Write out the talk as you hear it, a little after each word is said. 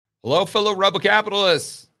Hello, fellow rebel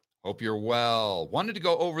capitalists. Hope you're well. Wanted to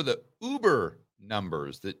go over the Uber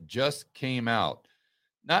numbers that just came out.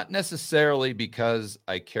 Not necessarily because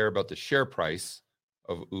I care about the share price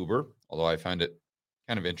of Uber, although I find it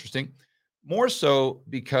kind of interesting. More so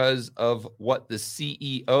because of what the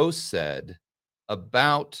CEO said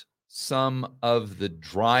about some of the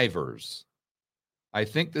drivers. I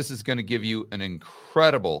think this is going to give you an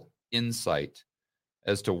incredible insight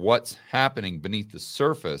as to what's happening beneath the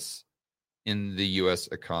surface in the U.S.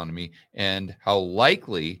 economy and how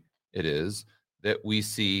likely it is that we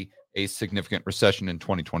see a significant recession in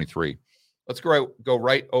 2023. Let's go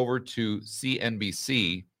right over to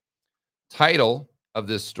CNBC. Title of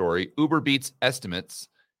this story, Uber beats estimates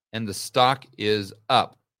and the stock is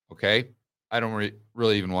up. Okay. I don't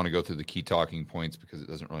really even want to go through the key talking points because it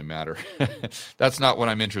doesn't really matter. That's not what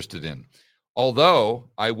I'm interested in. Although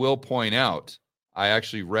I will point out, I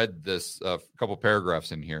actually read this a couple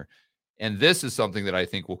paragraphs in here, and this is something that I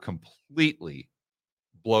think will completely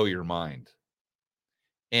blow your mind.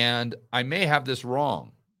 And I may have this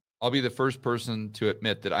wrong. I'll be the first person to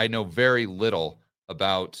admit that I know very little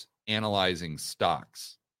about analyzing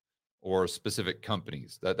stocks or specific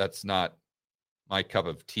companies. That's not my cup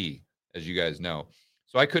of tea, as you guys know.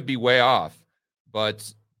 So I could be way off,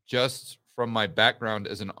 but just from my background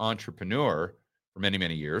as an entrepreneur for many,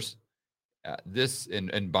 many years, this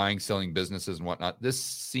and buying, selling businesses and whatnot, this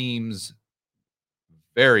seems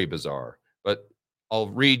very bizarre, but I'll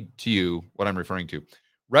read to you what I'm referring to.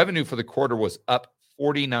 Revenue for the quarter was up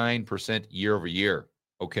 49% year over year.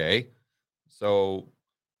 Okay. So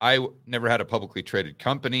I never had a publicly traded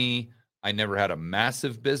company. I never had a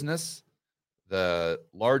massive business. The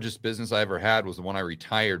largest business I ever had was the one I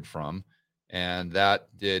retired from. And that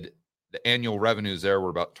did, the annual revenues there were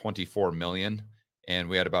about 24 million. And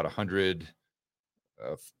we had about 100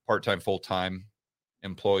 part-time, full-time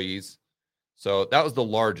employees. So that was the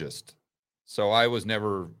largest. So I was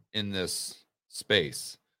never in this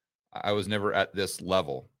space. I was never at this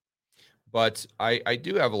level. But I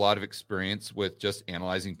do have a lot of experience with just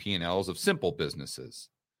analyzing P&Ls of simple businesses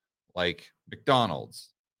like McDonald's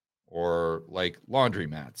or like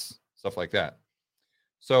laundromats, stuff like that.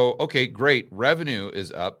 So, okay, great. Revenue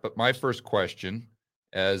is up. But my first question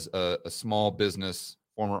as a small business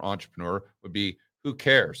former entrepreneur would be, who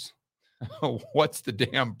cares? What's the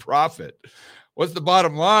damn profit? What's the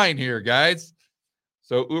bottom line here, guys?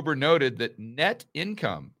 So Uber noted that net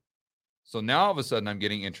income. So now all of a sudden I'm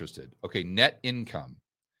getting interested. Okay, net income.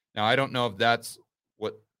 Now I don't know if that's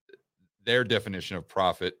what their definition of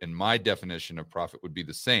profit and my definition of profit would be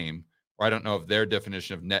the same, or I don't know if their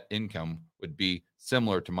definition of net income would be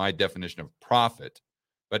similar to my definition of profit,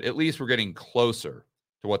 but at least we're getting closer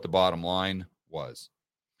to what the bottom line was.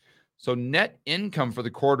 So net income for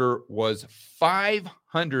the quarter was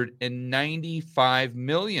 595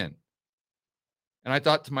 million. And I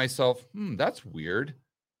thought to myself, that's weird.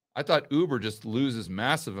 I thought Uber just loses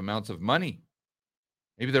massive amounts of money.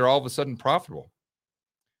 Maybe they're all of a sudden profitable.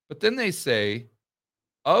 But then they say,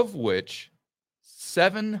 of which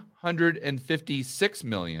 756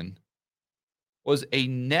 million was a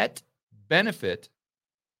net benefit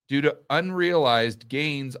due to unrealized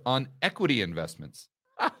gains on equity investments.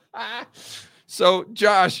 So,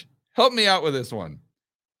 Josh, help me out with this one.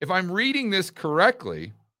 If I'm reading this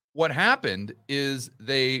correctly, what happened is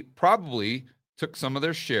they probably took some of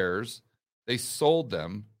their shares, they sold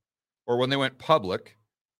them, or when they went public,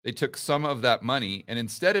 they took some of that money, and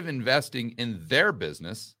instead of investing in their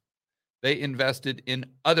business, they invested in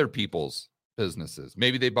other people's businesses.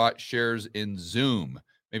 Maybe they bought shares in Zoom.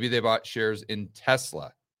 Maybe they bought shares in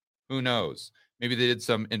Tesla. Who knows? Maybe they did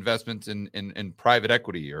some investments in private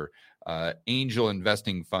equity or angel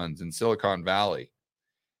investing funds in Silicon Valley.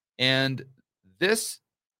 And this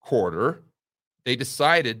quarter, they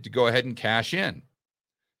decided to go ahead and cash in.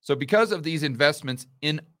 So because of these investments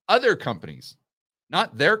in other companies,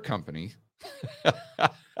 not their company,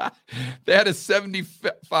 they had a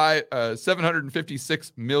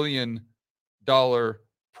 $756 million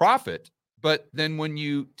profit. But then when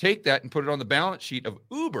you take that and put it on the balance sheet of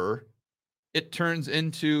Uber, it turns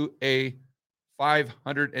into a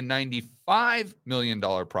 $595 million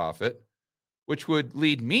profit, which would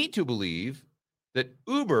lead me to believe that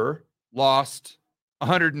Uber lost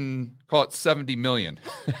 70 million.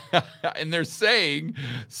 And they're saying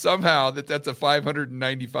somehow that that's a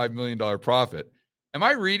 $595 million profit. Am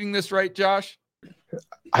I reading this right, Josh?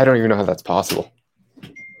 I don't even know how that's possible.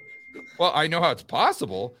 Well, I know how it's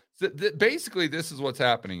possible. Basically, this is what's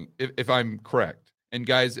happening, if I'm correct. And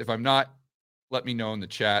guys, if I'm not, let me know in the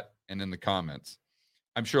chat and in the comments.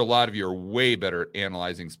 I'm sure a lot of you are way better at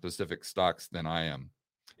analyzing specific stocks than I am.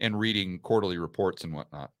 and reading quarterly reports and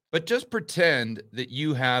whatnot. But just pretend that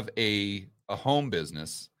you have a home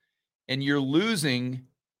business and you're losing,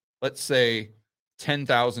 let's say,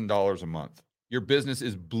 $10,000 a month. Your business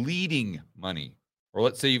is bleeding money. Or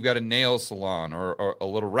let's say you've got a nail salon or a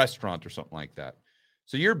little restaurant or something like that.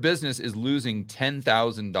 So your business is losing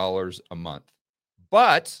 $10,000 a month.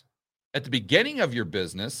 But at the beginning of your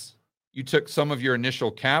business, you took some of your initial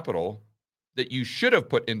capital that you should have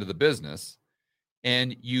put into the business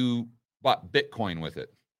and you bought Bitcoin with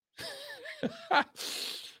it.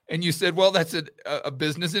 And you said, well, that's a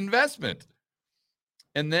business investment.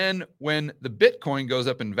 And then when the Bitcoin goes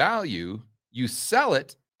up in value, you sell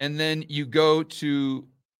it, and then you go to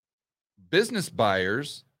business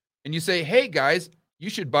buyers and you say, hey, guys, you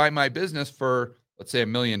should buy my business for, let's say, $1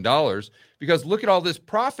 million because look at all this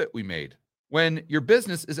profit we made, when your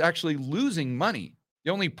business is actually losing money.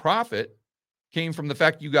 The only profit came from the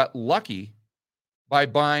fact you got lucky by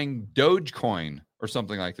buying Dogecoin or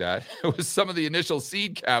something like that. It was some of the initial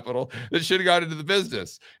seed capital that should have got into the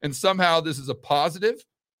business. And somehow this is a positive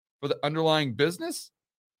for the underlying business.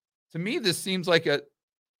 To me, this seems like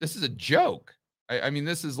this is a joke. I mean,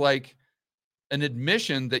 this is like an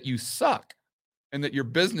admission that you suck and that your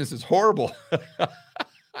business is horrible.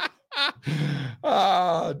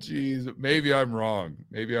 Ah, geez. Maybe I'm wrong.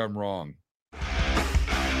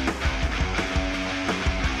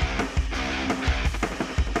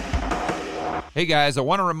 Hey guys, I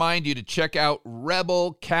want to remind you to check out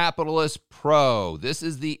Rebel Capitalist Pro. This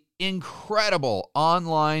is the incredible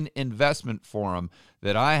online investment forum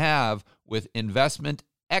that I have with investment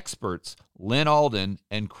experts Lynn Alden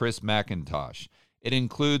and Chris McIntosh. It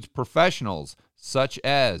includes professionals such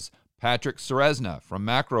as Patrick Ceresna from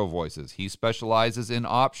Macro Voices. He specializes in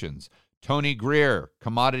options. Tony Greer,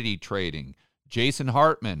 commodity trading. Jason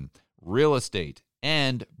Hartman, real estate.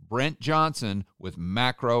 And Brent Johnson with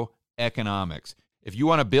macro economics. If you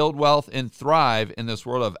want to build wealth and thrive in this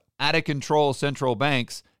world of out-of-control central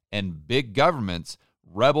banks and big governments,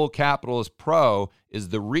 Rebel Capitalist Pro is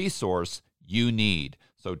the resource you need.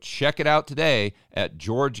 So check it out today at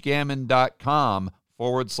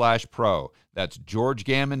georgegammon.com/pro. That's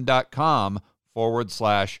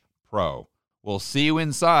georgegammon.com/pro. We'll see you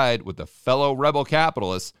inside with the fellow Rebel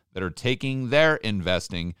capitalists that are taking their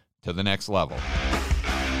investing to the next level.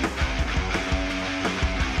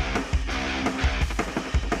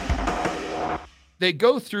 They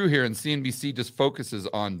go through here and CNBC just focuses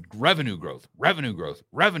on revenue growth.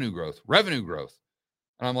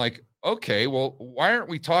 And I'm like, okay, well, why aren't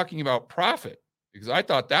we talking about profit? Because I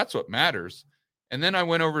thought that's what matters. And then I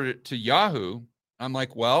went over to Yahoo. I'm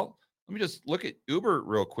like, well, let me just look at Uber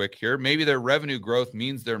real quick here. Maybe their revenue growth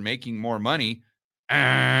means they're making more money.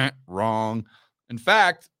 Wrong. In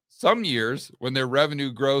fact, some years when their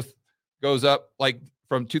revenue growth goes up, like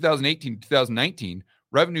from 2018 to 2019,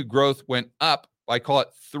 revenue growth went up by, call it,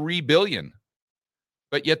 $3 billion.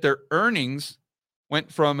 But yet their earnings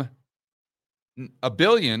went from $1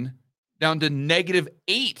 billion down to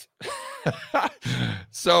 -8.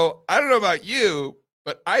 So I don't know about you,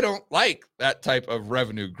 but I don't like that type of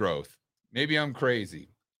revenue growth. Maybe I'm crazy.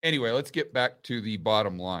 Anyway, let's get back to the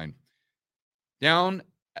bottom line. Down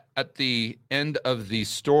at the end of the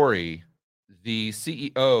story, the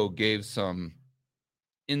CEO gave some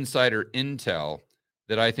insider intel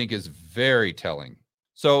that I think is very telling.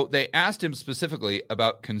 So they asked him specifically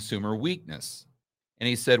about consumer weakness. And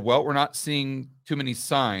he said, well, we're not seeing too many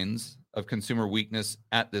signs of consumer weakness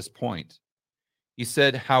at this point. He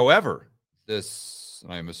said, however, this,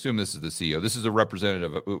 and I assume this is the CEO, this is a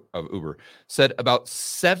representative of Uber, said about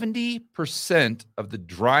 70% of the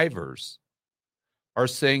drivers are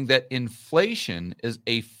saying that inflation is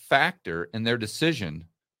a factor in their decision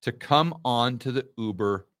to come on to the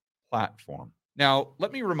Uber platform. Now,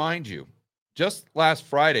 let me remind you, just last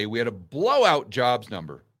Friday, we had a blowout jobs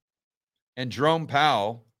number. And Jerome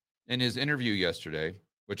Powell, in his interview yesterday,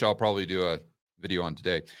 which I'll probably do a video on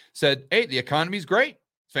today, said, hey, the economy's great.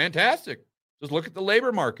 It's fantastic. Just look at the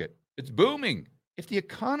labor market. It's booming. If the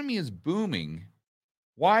economy is booming,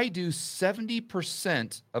 why do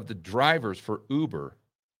 70% of the drivers for Uber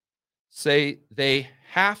say they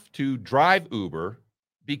have to drive Uber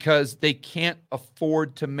because they can't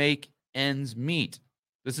afford to make ends meet?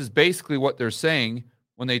 This is basically what they're saying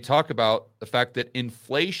when they talk about the fact that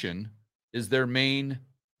inflation is their main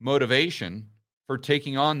motivation for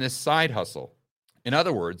taking on this side hustle. In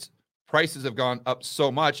other words, prices have gone up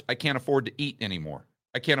so much, I can't afford to eat anymore.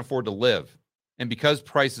 I can't afford to live. And because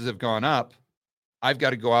prices have gone up, I've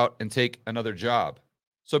got to go out and take another job.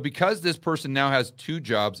 So because this person now has 2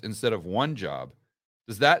 jobs instead of 1 job,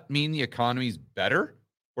 does that mean the economy is better?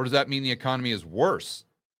 Or does that mean the economy is worse?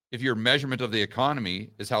 if your measurement of the economy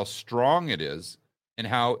is how strong it is and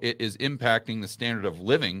how it is impacting the standard of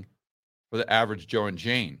living for the average Joe and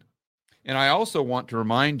Jane. And I also want to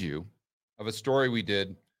remind you of a story we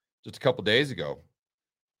did just a couple days ago.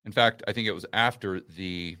 In fact, I think it was after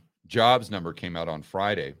the jobs number came out on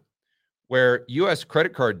Friday, where U.S.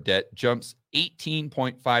 credit card debt jumps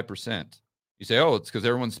 18.5%. You say, oh, it's because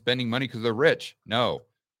everyone's spending money because they're rich. No,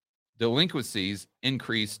 delinquencies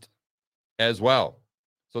increased as well.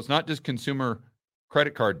 So it's not just consumer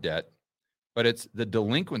credit card debt, but it's the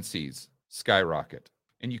delinquencies skyrocket.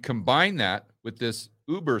 And you combine that with this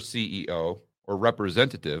Uber CEO or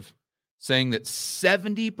representative saying that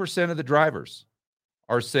 70% of the drivers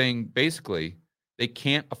are saying basically they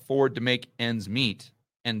can't afford to make ends meet,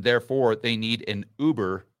 and therefore they need an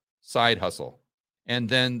Uber side hustle. And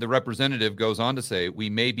then the representative goes on to say, we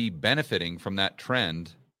may be benefiting from that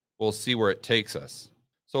trend. We'll see where it takes us.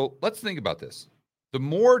 So let's think about this. The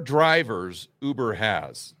more drivers Uber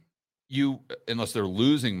has, unless they're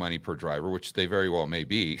losing money per driver, which they very well may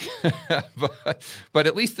be, but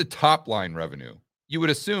at least the top line revenue, you would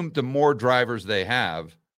assume the more drivers they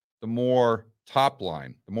have, the more top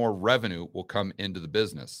line, the more revenue will come into the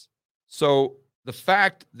business. So the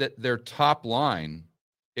fact that their top line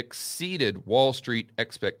exceeded Wall Street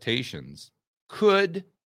expectations could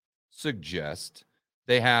suggest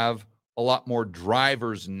they have a lot more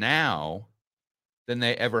drivers now than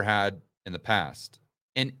they ever had in the past.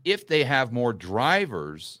 And if they have more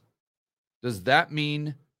drivers, does that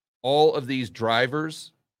mean all of these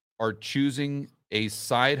drivers are choosing a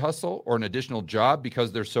side hustle or an additional job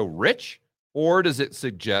because they're so rich? Or does it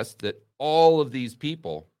suggest that all of these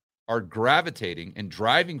people are gravitating and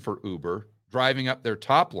driving for Uber, driving up their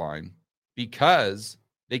top line because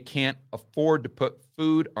they can't afford to put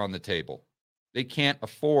food on the table? They can't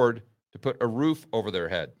afford to put a roof over their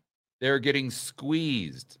head. They're getting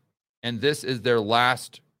squeezed, and this is their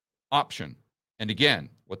last option. And again,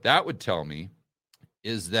 what that would tell me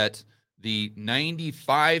is that the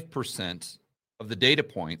 95% of the data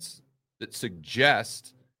points that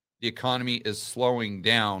suggest the economy is slowing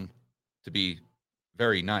down to be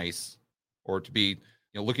very nice, or to be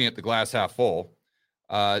looking at the glass half full,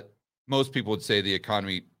 most people would say the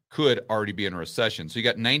economy could already be in a recession. So you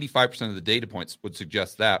got 95% of the data points would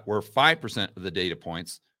suggest that, where 5% of the data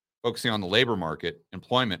points focusing on the labor market,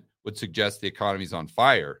 employment, would suggest the economy's on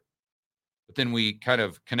fire. But then we kind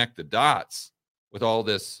of connect the dots with all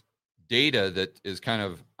this data that is kind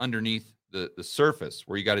of underneath the surface,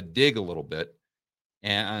 where you got to dig a little bit.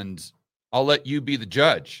 And I'll let you be the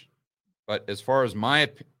judge. But as far as my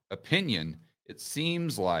opinion, it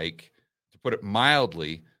seems like, to put it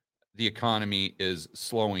mildly, the economy is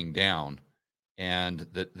slowing down, and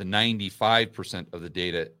that the 95% of the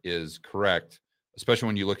data is correct, especially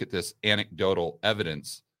when you look at this anecdotal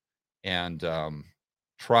evidence and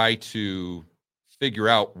try to figure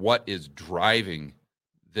out what is driving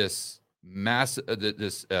this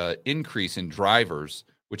increase in drivers,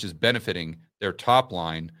 which is benefiting their top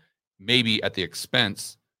line, maybe at the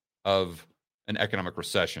expense of an economic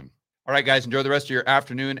recession. All right, guys, enjoy the rest of your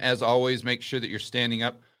afternoon. As always, make sure that you're standing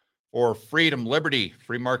up for freedom, liberty,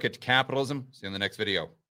 free market capitalism. See you in the next video.